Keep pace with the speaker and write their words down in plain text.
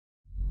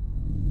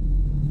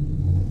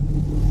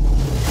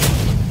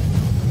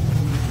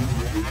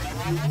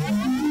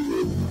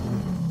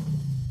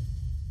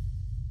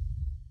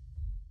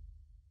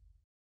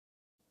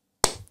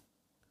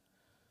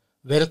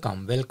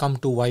Welcome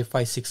to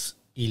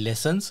WiFi6E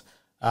lessons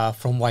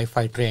from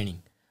Wi-Fi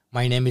training.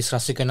 My name is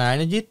Rasika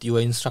Nayanajith,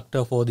 your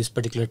instructor for this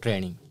particular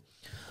training.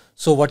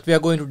 So what we are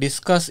going to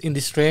discuss in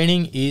this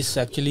training is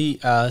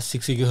actually 6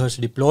 GHz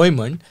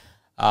deployment,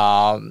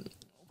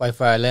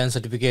 Wi-Fi Alliance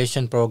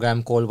certification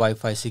program called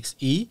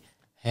WiFi6E.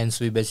 Hence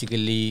we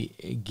basically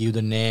give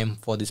the name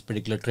for this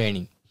particular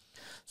training.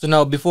 So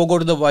now before go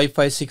to the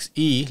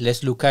WiFi6E,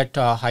 let's look at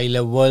high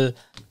level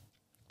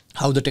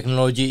how the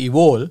technology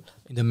evolved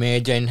in the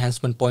major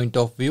enhancement point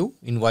of view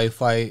in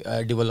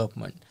Wi-Fi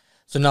development.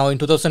 So now in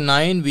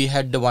 2009 we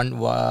had the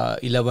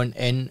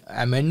 11N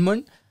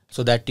amendment,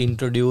 so that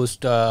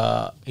introduced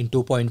in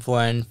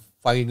 2.4 and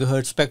 5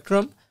 GHz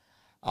spectrum,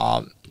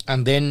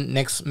 and then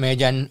next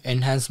major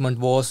enhancement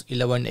was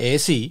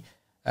 11AC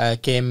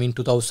came in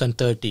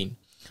 2013.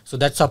 So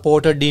that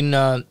supported in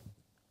 5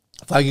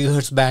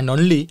 GHz band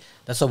only.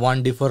 That's the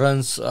one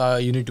difference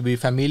you need to be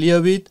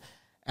familiar with.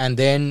 And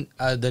then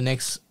the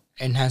next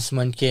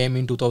enhancement came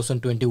in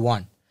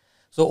 2021.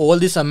 So all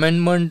this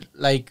amendment,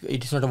 like,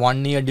 it is not a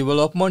 1 year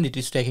development, it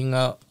is taking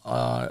a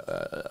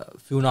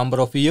few number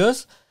of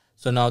years.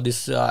 So now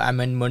this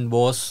amendment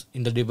was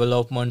in the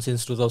development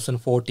since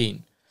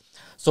 2014.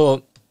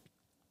 So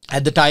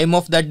at the time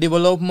of that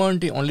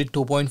development, only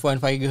 2.4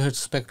 and 5 GHz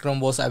spectrum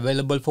was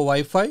available for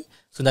Wi-Fi.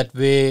 So that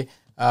way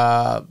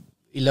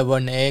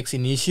 11X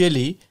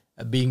initially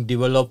being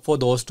developed for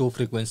those two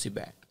frequency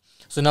band.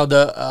 So now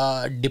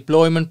the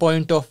deployment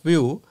point of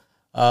view,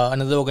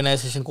 another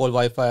organization called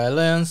Wi-Fi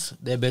Alliance,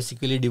 they're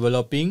basically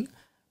developing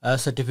a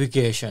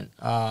certification,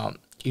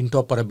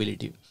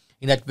 interoperability.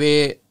 In that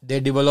way, they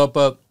develop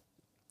a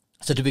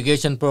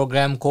certification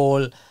program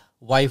called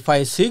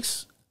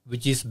WiFi6,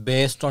 which is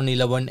based on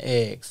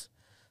 11AX.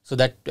 So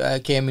that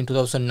came in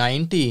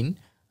 2019.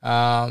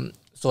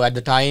 So at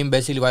the time,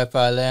 basically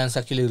Wi-Fi Alliance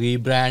actually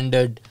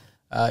rebranded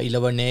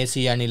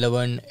 11AC and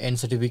 11N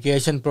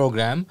certification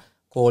program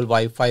called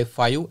Wi-Fi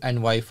 5 and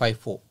Wi-Fi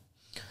 4.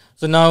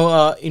 So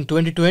now in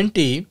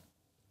 2020,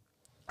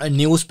 a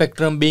new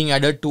spectrum being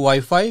added to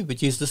Wi-Fi,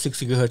 which is the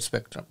 6 GHz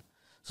spectrum.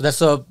 So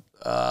that's a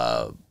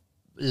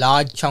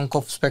large chunk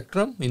of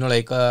spectrum,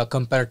 like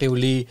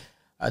comparatively,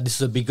 this is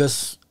the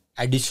biggest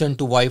addition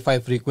to Wi-Fi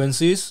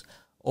frequencies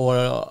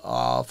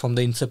or from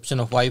the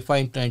inception of Wi-Fi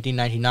in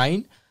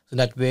 1999. So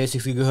that way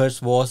 6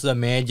 GHz was the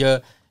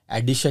major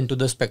addition to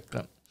the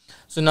spectrum.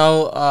 So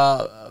now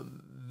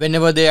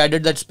whenever they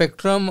added that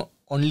spectrum,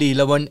 only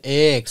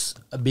 11AX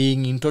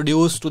being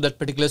introduced to that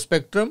particular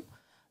spectrum.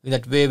 In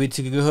that way, with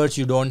 6 GHz,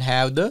 you don't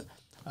have the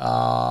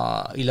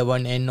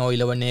 11N or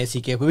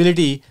 11AC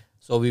capability.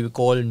 So we will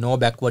call no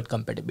backward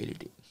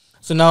compatibility.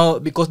 So now,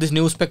 because this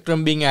new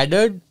spectrum being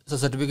added, so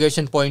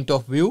certification point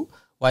of view,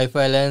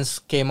 Wi-Fi Alliance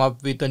came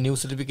up with a new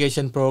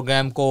certification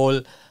program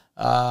called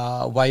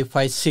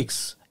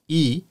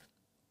WiFi6E,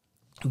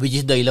 which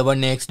is the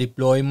 11X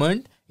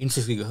deployment in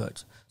 6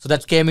 GHz. So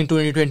that came in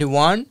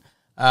 2021.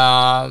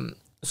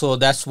 So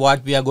that's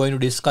what we are going to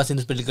discuss in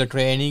this particular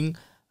training,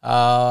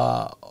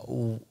 how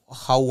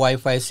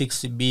Wi-Fi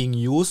 6 is being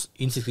used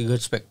in 6 GHz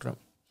spectrum.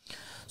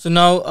 So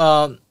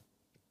now,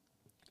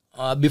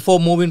 before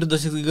moving to the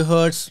 6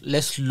 GHz,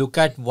 let's look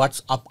at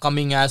what's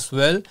upcoming as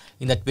well.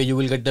 In that way, you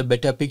will get the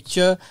better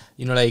picture.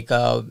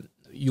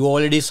 You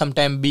already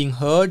sometime being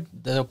heard,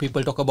 there are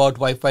people talk about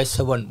Wi-Fi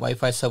 7.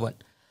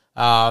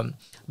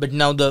 But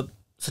now the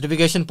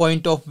certification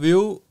point of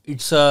view,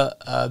 it's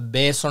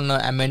based on an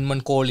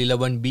amendment called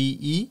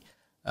 11BE.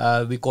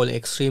 We call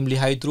extremely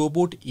high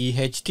throughput,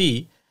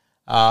 EHT.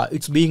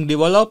 It's being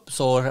developed,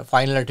 so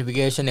final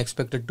ratification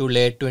expected to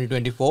late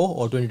 2024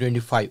 or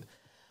 2025.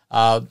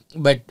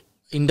 But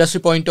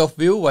industry point of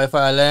view,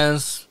 Wi-Fi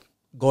Alliance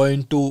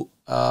going to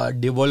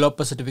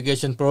develop a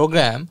certification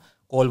program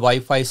called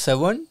Wi-Fi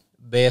 7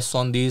 based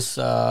on this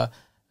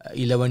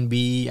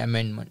 11BE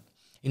amendment.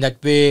 In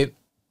that way,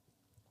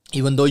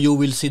 even though you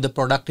will see the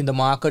product in the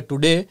market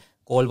today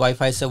called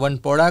Wi-Fi 7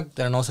 product,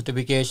 there are no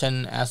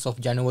certification as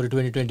of January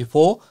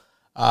 2024.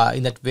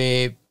 In that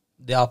way,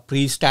 they are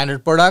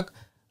pre-standard product,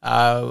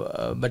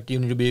 but you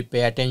need to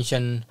pay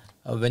attention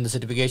when the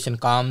certification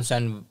comes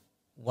and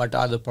what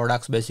are the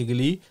products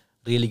basically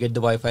really get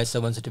the Wi-Fi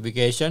 7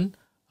 certification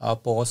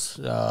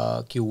post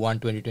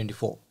Q1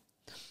 2024.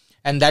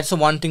 And that's the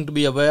one thing to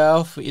be aware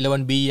of,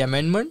 11B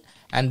amendment.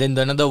 And then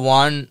the another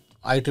one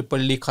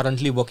IEEE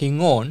currently working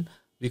on,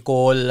 we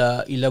call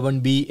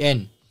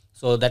 11BN.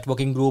 So that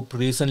working group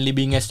recently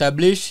being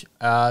established.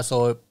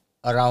 So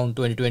around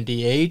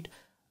 2028,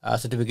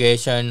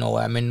 certification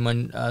or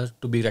amendment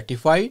to be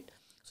ratified.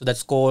 So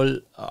that's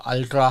called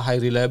ultra high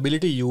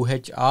reliability,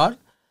 UHR.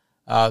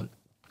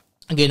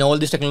 Again, all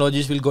these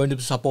technologies will going to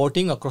be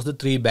supporting across the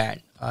 3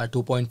 band,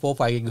 2.4, 5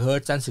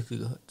 GHz and 6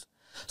 GHz.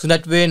 So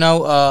that way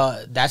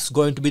now that's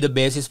going to be the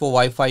basis for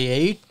Wi-Fi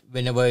 8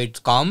 whenever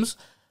it comes.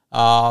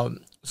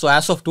 So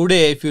as of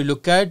today, if you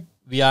look at,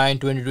 we are in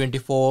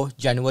 2024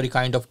 January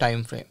kind of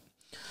time frame.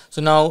 So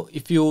now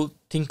if you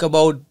think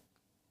about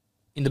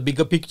in the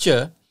bigger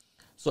picture,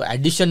 so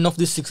addition of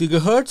this 6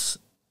 GHz,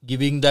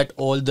 giving that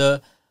all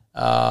the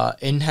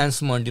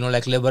enhancement,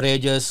 like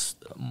leverages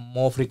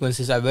more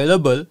frequencies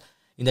available.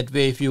 In that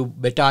way, if you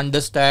better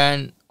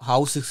understand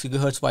how 6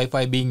 GHz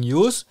Wi-Fi being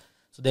used,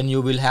 so then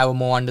you will have a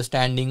more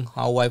understanding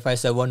how Wi-Fi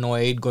 7 or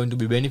 8 going to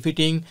be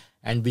benefiting,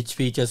 and which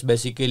features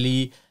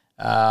basically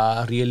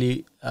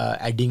really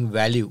adding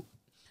value.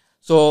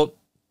 So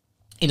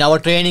in our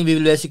training, we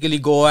will basically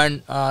go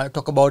and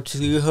talk about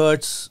 6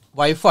 GHz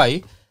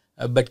Wi-Fi,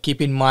 but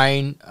keep in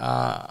mind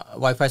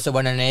Wi-Fi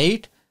 7 and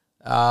 8,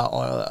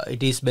 or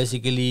it is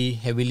basically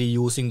heavily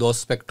using those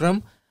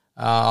spectrum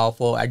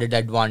for added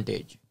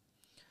advantage.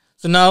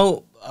 So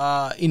now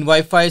in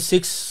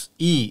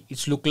WiFi6E,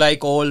 it's look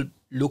like all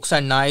looks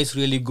and nice,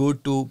 really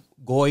good to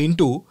go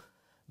into,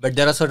 but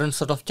there are certain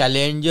sort of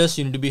challenges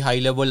you need to be high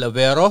level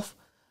aware of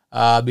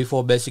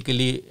before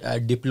basically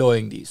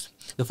deploying these.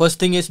 The first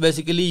thing is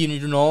basically you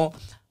need to know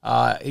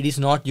it is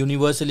not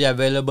universally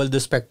available, the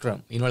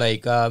spectrum.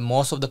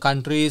 Most of the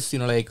countries,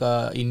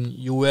 in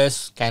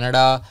US,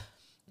 Canada,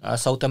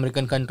 South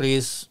American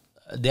countries,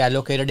 they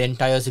allocated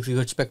entire 6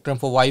 GHz spectrum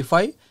for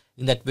Wi-Fi.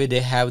 In that way, they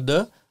have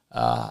the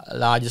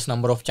largest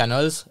number of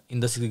channels in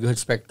the 6 GHz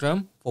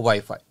spectrum for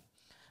Wi-Fi.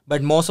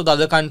 But most of the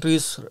other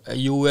countries,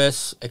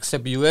 US,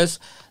 except US,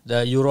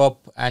 the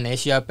Europe and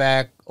Asia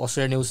Pac,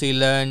 Australia, New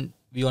Zealand,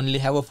 we only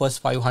have a first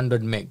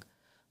 500 meg.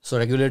 So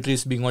regulatory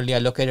is being only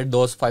allocated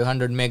those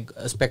 500 meg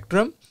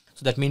spectrum.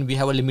 So that means we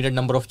have a limited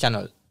number of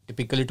channel,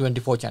 typically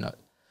 24 channel.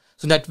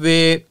 So that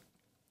way,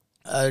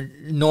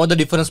 know the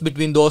difference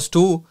between those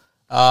two.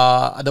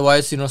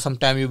 Otherwise,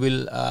 sometimes you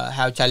will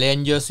have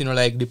challenges,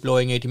 like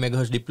deploying 80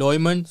 megahertz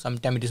deployment.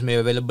 Sometimes it is may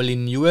available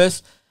in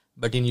US,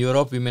 but in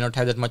Europe, we may not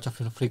have that much of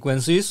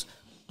frequencies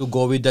to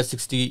go with the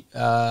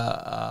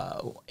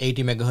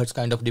 80 megahertz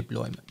kind of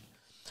deployment.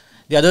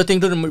 The other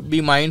thing to be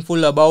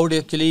mindful about,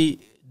 actually,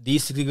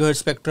 these 6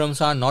 GHz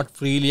spectrums are not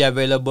freely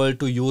available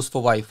to use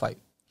for Wi-Fi.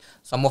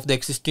 Some of the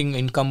existing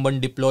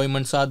incumbent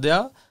deployments are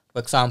there. For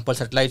example,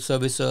 satellite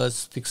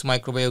services, fixed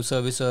microwave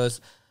services,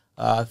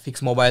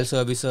 fixed mobile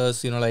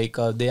services,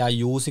 they are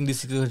using the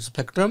 6 GHz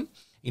spectrum.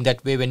 In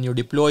that way, when you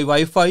deploy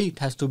Wi-Fi, it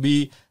has to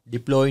be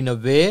deployed in a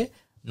way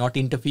not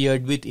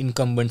interfered with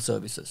incumbent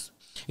services.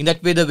 In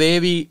that way, the way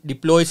we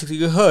deploy 6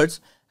 GHz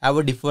have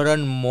a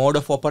different mode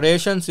of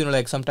operations,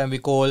 sometimes we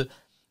call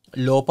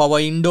low power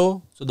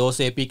indoor. So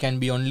those AP can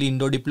be only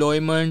indoor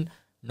deployment.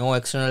 No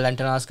external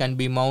antennas can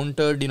be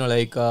mounted.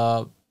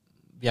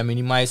 We are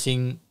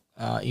minimizing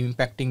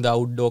impacting the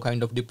outdoor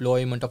kind of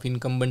deployment of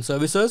incumbent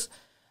services.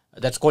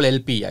 That's called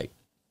LPI.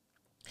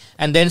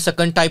 And then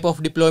second type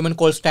of deployment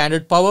called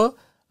standard power.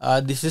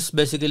 This is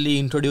basically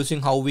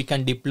introducing how we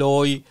can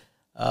deploy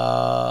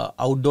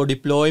outdoor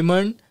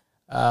deployment.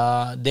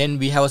 Then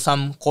we have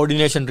some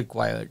coordination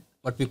required,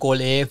 what we call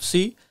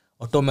AFC,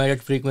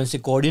 automated frequency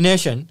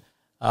coordination,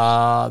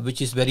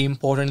 which is very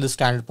important in the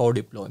standard power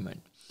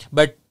deployment.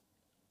 But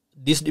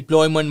this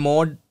deployment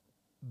mode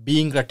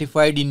being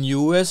ratified in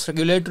US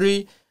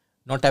regulatory,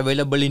 not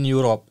available in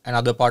Europe and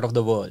other part of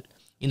the world.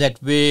 In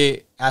that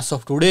way, as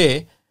of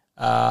today,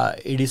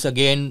 it is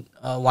again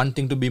one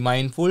thing to be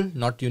mindful,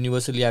 not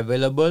universally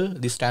available,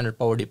 the standard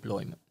power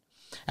deployment.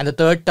 And the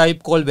third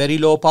type called very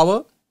low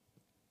power.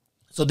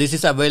 So this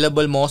is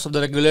available most of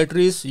the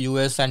regulatories,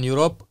 US and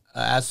Europe,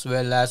 as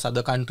well as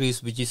other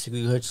countries, which is 6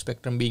 GHz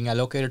spectrum being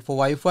allocated for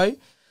Wi-Fi.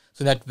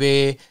 So that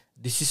way,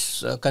 this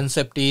is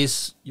concept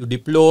is you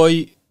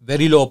deploy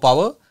very low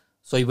power.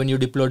 So even you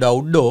deploy the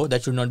outdoor,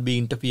 that should not be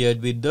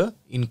interfered with the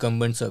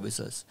incumbent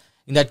services.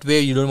 In that way,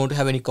 you don't want to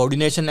have any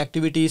coordination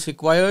activities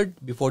required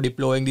before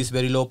deploying this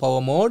very low power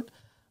mode.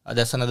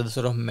 That's another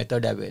sort of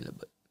method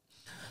available.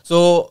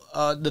 So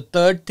the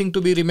third thing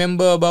to be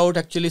remember about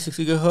actually 6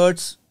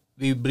 GHz,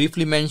 we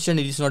briefly mentioned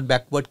it is not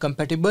backward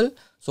compatible.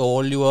 So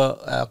all your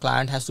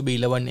client has to be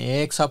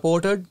 11AX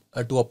supported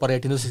to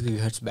operate in the 6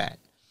 GHz band.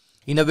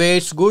 In a way,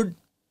 it's good.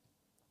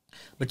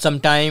 But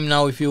sometime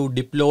now, if you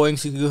deploying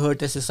 6 GHz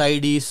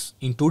SSIDs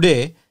in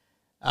today,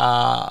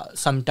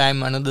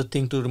 sometime another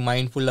thing to be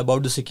mindful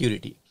about the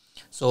security.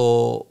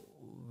 So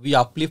we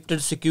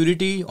uplifted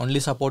security, only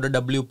supported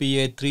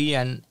WPA3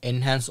 and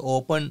enhanced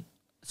open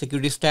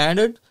security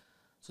standard.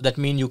 So that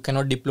means you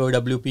cannot deploy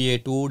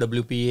WPA2,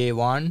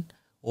 WPA1,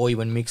 or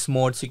even mixed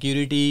mode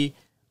security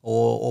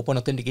or open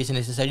authentication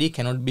SSID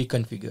cannot be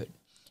configured.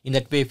 In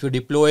that way, if you're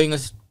deploying a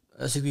 6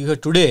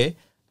 GHz today,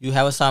 you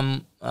have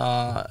some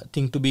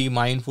thing to be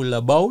mindful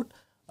about.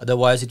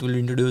 Otherwise, it will be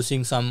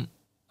introducing some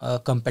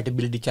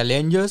compatibility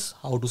challenges,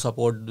 how to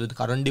support with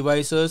current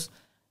devices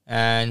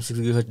and 6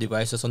 GHz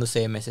devices on the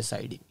same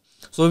SSID.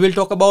 So we will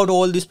talk about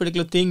all this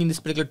particular thing in this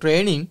particular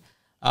training.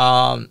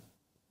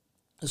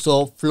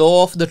 So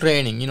flow of the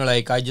training,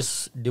 I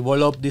just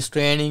developed this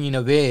training in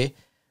a way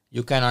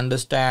you can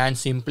understand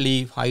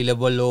simply high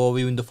level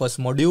overview in the first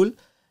module,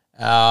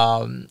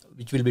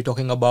 which will be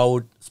talking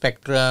about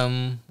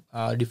spectrum,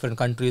 different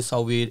countries,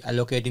 how we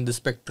allocating the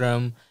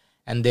spectrum,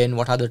 and then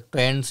what are the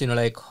trends,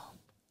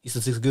 is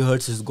the 6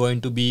 GHz is going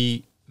to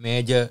be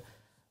major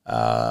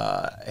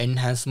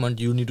enhancement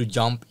you need to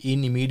jump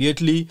in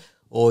immediately,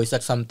 or is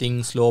that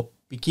something slow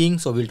picking?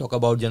 So we'll talk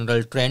about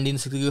general trend in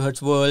 6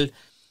 GHz world,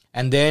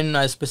 And then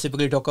I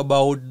specifically talk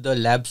about the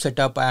lab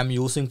setup I am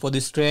using for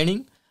this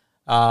training,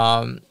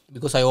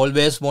 because I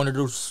always wanted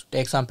to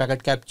take some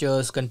packet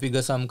captures,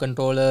 configure some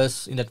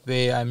controllers. In that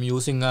way, I'm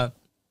using a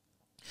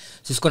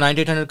Cisco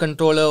 9800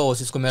 controller or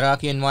Cisco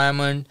Meraki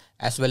environment,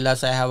 as well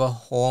as I have a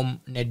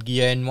home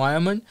Netgear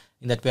environment.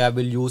 In that way, I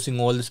will using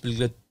all this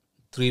particular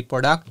 3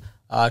 product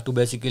to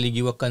basically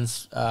give a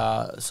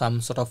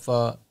some sort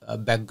of a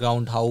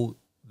background how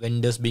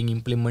vendors being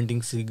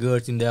implementing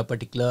triggers in their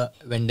particular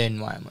vendor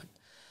environment.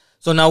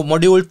 So now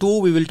module 2,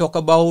 we will talk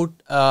about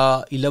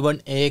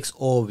 11AX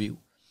overview.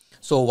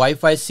 So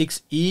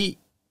WiFi6E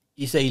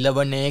is a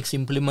 11AX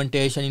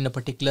implementation in a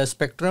particular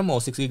spectrum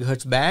or 6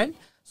 GHz band.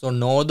 So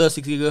know the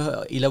 6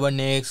 GHz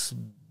 11AX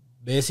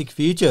basic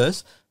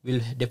features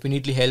will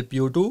definitely help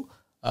you to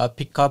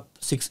pick up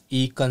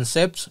 6E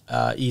concepts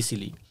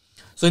easily.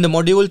 So in the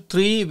module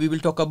 3, we will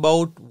talk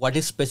about what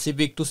is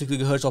specific to 6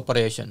 GHz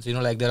operations.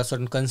 Like there are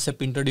certain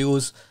concepts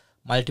introduced,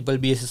 multiple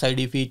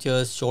BSSID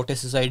features, short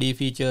SSID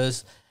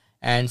features,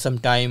 and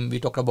sometime we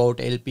talk about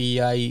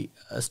LPI,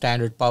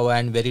 standard power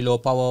and very low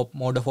power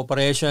mode of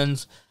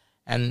operations,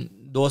 and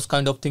those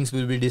kind of things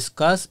will be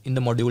discussed in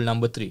the module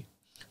number 3.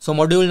 So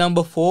module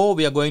number 4,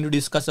 we are going to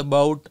discuss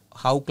about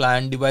how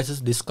client devices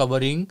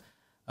discovering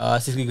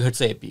 6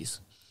 GHz APs.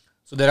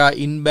 So there are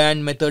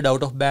in-band method,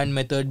 out-of-band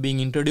method being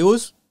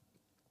introduced.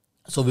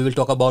 So we will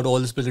talk about all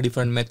these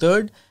different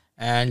method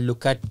and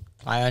look at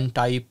client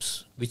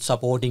types which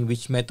supporting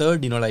which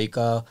method.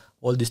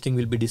 All these things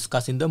will be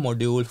discussed in the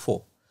module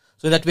 4.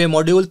 So that way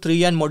module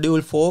 3 and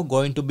module 4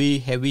 going to be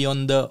heavy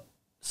on the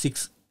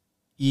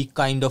 6E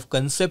kind of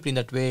concept. In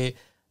that way,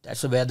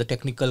 that's where the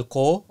technical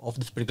core of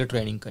this particular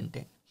training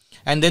content.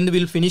 And then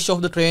we'll finish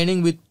off the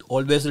training with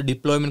always the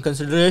deployment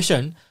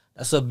consideration.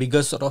 That's the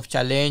biggest sort of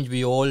challenge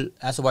we all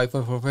as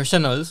Wi-Fi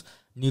professionals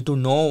need to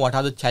know. What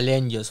are the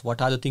challenges?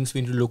 What are the things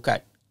we need to look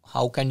at?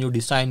 How can you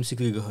design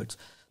 6 GHz?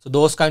 So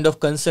those kind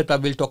of concepts I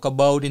will talk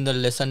about in the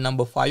lesson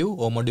number 5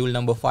 or module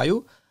number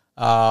 5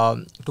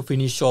 to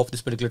finish off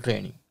this particular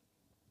training.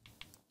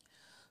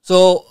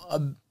 So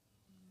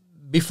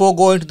before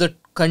going to the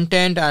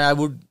content, I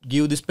would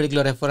give this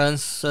particular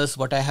references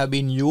what I have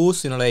been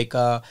used,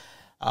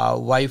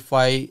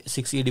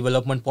 WiFi6E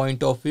development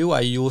point of view. I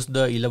use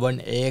the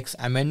 11AX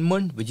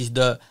amendment, which is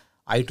the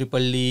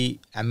IEEE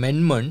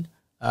amendment,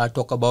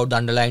 talk about the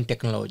underlying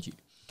technology.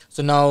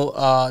 So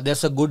now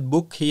there's a good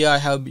book here I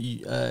have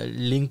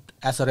linked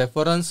as a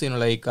reference,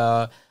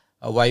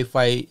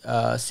 Wi-Fi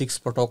 6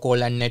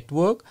 protocol and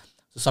network.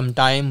 So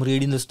sometime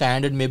reading the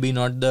standard may be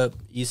not the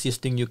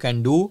easiest thing you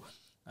can do,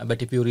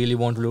 but if you really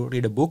want to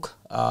read a book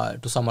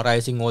to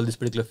summarizing all these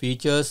particular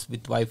features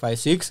with Wi-Fi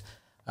 6,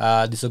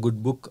 this is a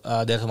good book.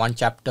 There's one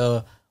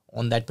chapter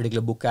on that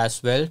particular book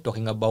as well,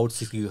 talking about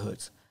 6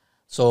 GHz.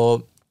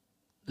 So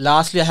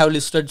lastly, I have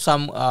listed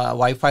some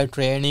Wi-Fi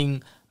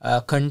training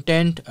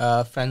content.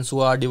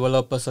 Francois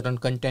developed a certain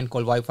content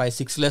called Wi-Fi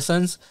 6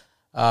 lessons,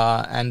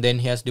 and then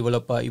he has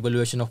developed an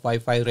evaluation of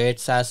Wi-Fi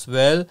rates as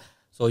well.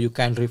 So you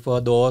can refer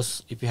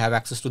those if you have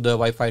access to the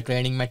Wi-Fi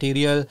training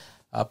material.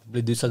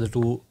 These are the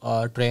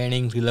 2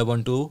 trainings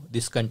relevant to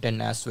this content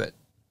as well.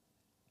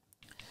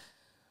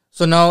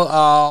 So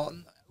now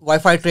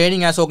Wi-Fi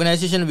training as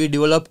organization, we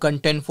develop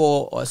content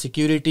for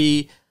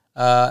security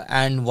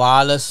and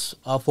wireless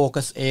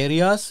focus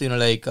areas.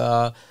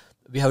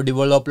 We have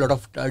developed a lot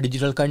of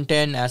digital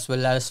content as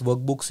well as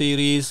workbook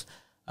series.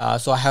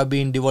 So I have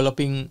been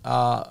developing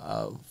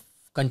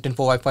content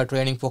for Wi-Fi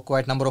training for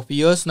quite a number of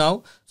years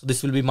now. So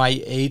this will be my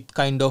 8th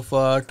kind of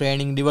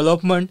training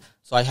development.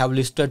 So I have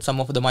listed some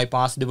of my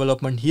past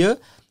development here.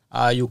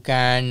 You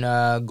can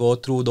go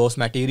through those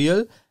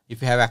material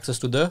if you have access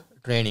to the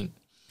training.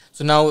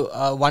 So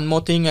now one more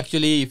thing,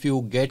 actually, if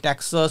you get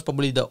access,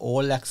 probably the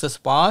all access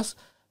pass,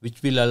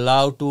 which will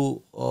allow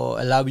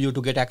you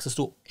to get access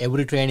to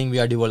every training we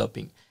are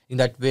developing. In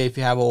that way, if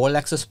you have all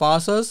access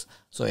passes,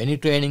 so any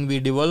training we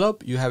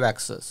develop, you have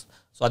access.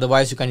 So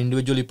otherwise you can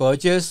individually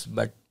purchase,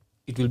 but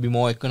it will be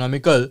more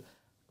economical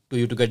to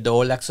you to get the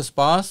all access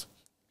pass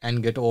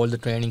and get all the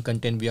training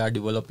content we are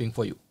developing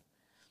for you.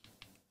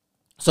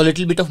 So a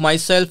little bit of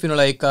myself,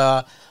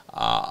 I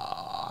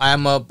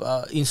am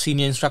a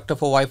senior instructor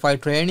for Wi-Fi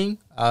training.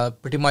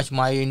 Pretty much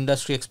my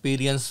industry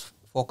experience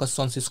focused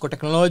on Cisco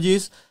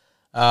technologies.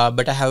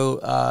 But I have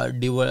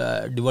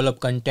developed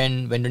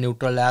content vendor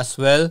neutral as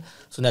well.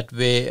 So that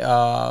way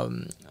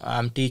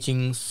I'm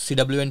teaching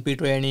CWNP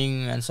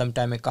training and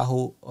sometime a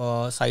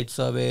Kahu site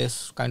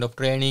service kind of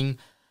training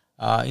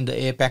in the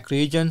APAC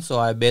region. So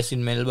I'm based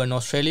in Melbourne,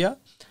 Australia.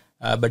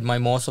 But my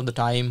most of the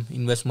time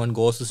investment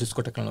goes to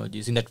Cisco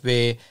technologies. In that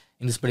way,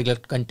 in this particular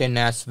content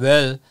as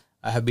well,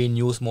 I have been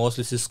used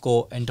mostly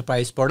Cisco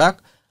enterprise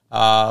product.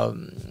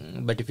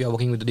 But if you are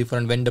working with a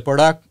different vendor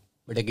product,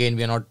 but again,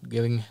 we are not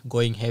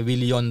going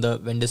heavily on the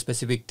vendor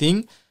specific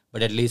thing,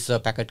 but at least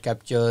packet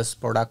captures,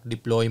 product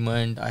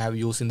deployment I have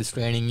used in this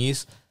training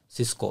is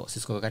Cisco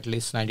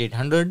Catalyst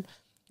 9800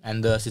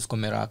 and the Cisco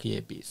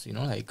Meraki APs,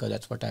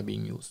 that's what are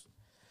being used.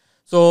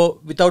 So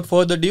without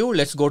further ado,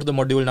 let's go to the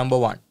module number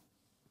 1.